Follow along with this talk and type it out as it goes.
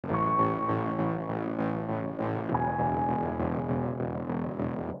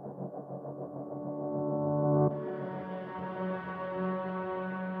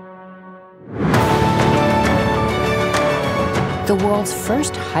the world's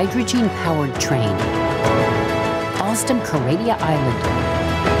first hydrogen-powered train, Alstom Coradia iLint,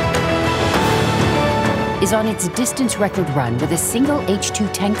 is on its distance record run with a single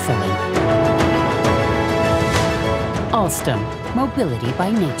H2 tank filling. Alstom, mobility by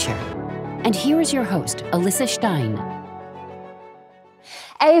nature. And here is your host, Alyssa Stein.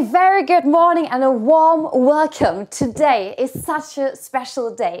 A very good morning and a warm welcome. Today is such a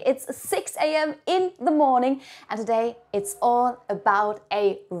special day. It's 6 a.m. in the morning and today it's all about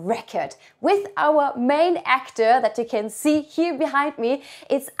a record. With our main actor that you can see here behind me,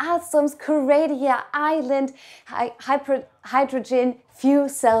 it's Alstom's Coradia iLint hydrogen fuel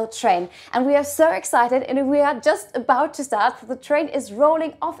cell train. And we are so excited and we are just about to start. The train is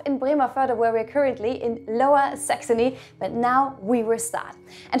rolling off in Bremerförde, where we're currently in Lower Saxony, but now we will start.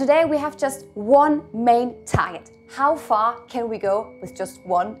 And today we have just one main target. How far can we go with just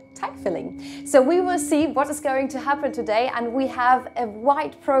one tank filling? So we will see what is going to happen today, and we have a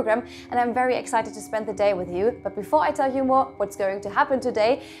wide program and I'm very excited to spend the day with you. But before I tell you more what's going to happen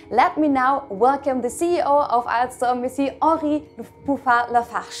today, let me now welcome the CEO of Alstom, Monsieur Henri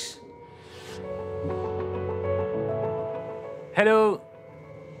Lafarge. Hello,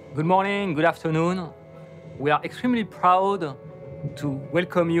 good morning, good afternoon. We are extremely proud to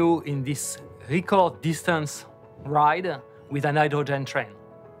welcome you in this record distance ride with an hydrogen train.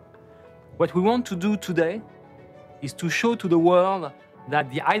 What we want to do today is to show to the world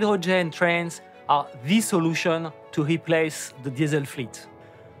that the hydrogen trains are the solution to replace the diesel fleet.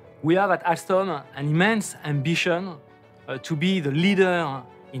 We have at Alstom an immense ambition to be the leader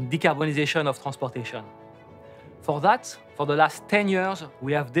in decarbonization of transportation. For that, for the last 10 years,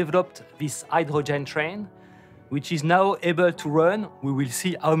 we have developed this hydrogen train, which is now able to run, we will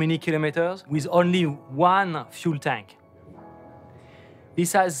see how many kilometers, with only one fuel tank.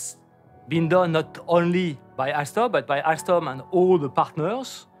 This has been done not only by Alstom, but by Alstom and all the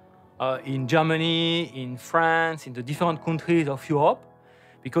partners in Germany, in France, in the different countries of Europe,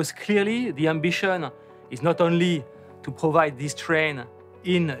 because clearly the ambition is not only to provide this train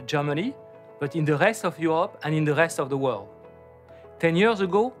in Germany, but in the rest of Europe and in the rest of the world. 10 years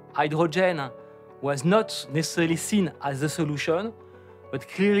ago, hydrogen was not necessarily seen as the solution, but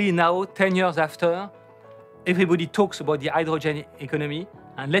clearly now, 10 years after, everybody talks about the hydrogen economy.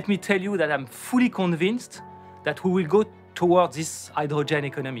 And let me tell you that I'm fully convinced that we will go towards this hydrogen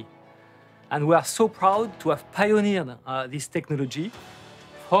economy. And we are so proud to have pioneered this technology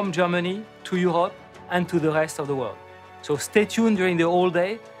from Germany to Europe and to the rest of the world. So stay tuned during the whole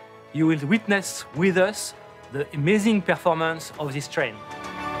day. You will witness with us the amazing performance of this train.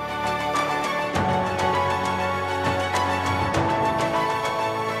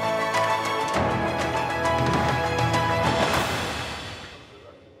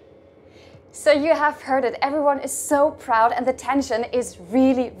 So you have heard it, everyone is so proud and the tension is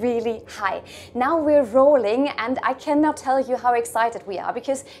really, really high. Now we're rolling and I cannot tell you how excited we are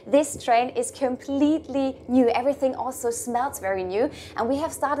because this train is completely new. Everything also smells very new and we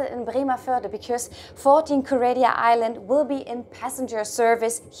have started in Bremerförde because 14 Coradia iLint will be in passenger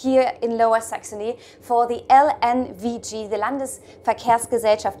service here in Lower Saxony for the LNVG, the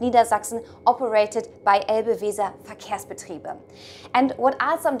Landesverkehrsgesellschaft Niedersachsen, operated by Elbe-Weser Verkehrsbetriebe. And what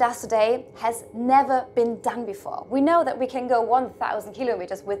Alstom does today has never been done before. We know that we can go 1,000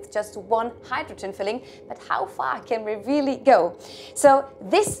 kilometers with just one hydrogen filling, but how far can we really go? So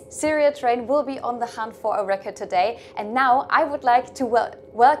this serial train will be on the hunt for a record today. And now I would like to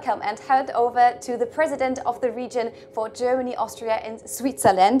welcome and hand over to the president of the region for Germany, Austria and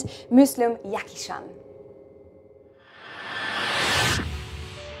Switzerland, Muslim Yakishan.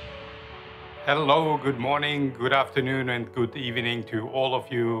 Hello, good morning, good afternoon and good evening to all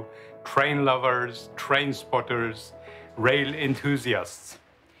of you train lovers, train spotters, rail enthusiasts.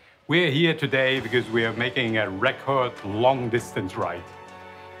 We're here today because we are making a record long distance ride.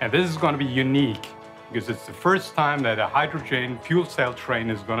 And this is going to be unique because it's the first time that a hydrogen fuel cell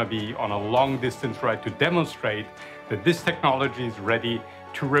train is going to be on a long distance ride to demonstrate that this technology is ready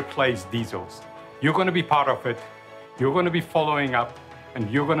to replace diesels. You're going to be part of it, you're going to be following up, and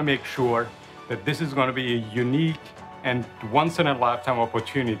you're going to make sure that this is going to be a unique and once-in-a-lifetime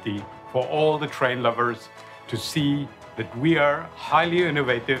opportunity for all the train lovers to see that we are highly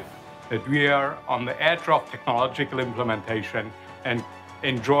innovative, that we are on the edge of technological implementation, and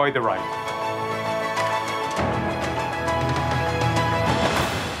enjoy the ride.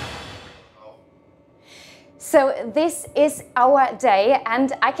 So this is our day,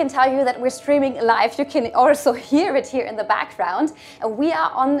 and I can tell you that we're streaming live. You can also hear it here in the background. We are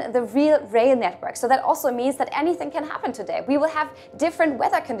on the real rail network, so that also means that anything can happen today. We will have different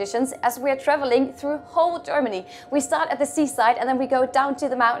weather conditions as we're traveling through whole Germany. We start at the seaside and then we go down to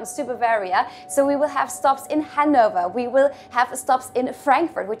the mountains to Bavaria. So we will have stops in Hanover. We will have stops in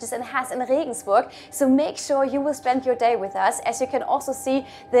Frankfurt, which is in Haas and Regensburg. So make sure you will spend your day with us, as you can also see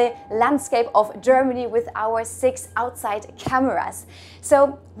the landscape of Germany with our 6 outside cameras.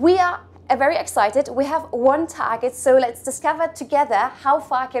 So we are very excited. We have one target, so let's discover together how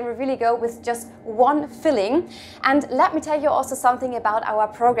far can we really go with just one filling. And let me tell you also something about our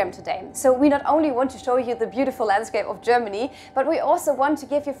program today. So we not only want to show you the beautiful landscape of Germany, but we also want to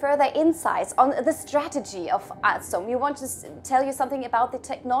give you further insights on the strategy of Alstom. We want to tell you something about the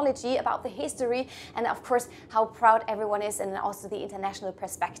technology, about the history, and of course how proud everyone is, and also the international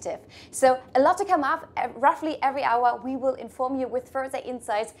perspective. So a lot to come up. Roughly every hour we will inform you with further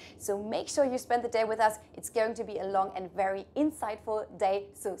insights, so make sure you spend the day with us. It's going to be a long and very insightful day,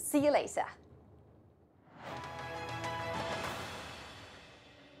 so see you later.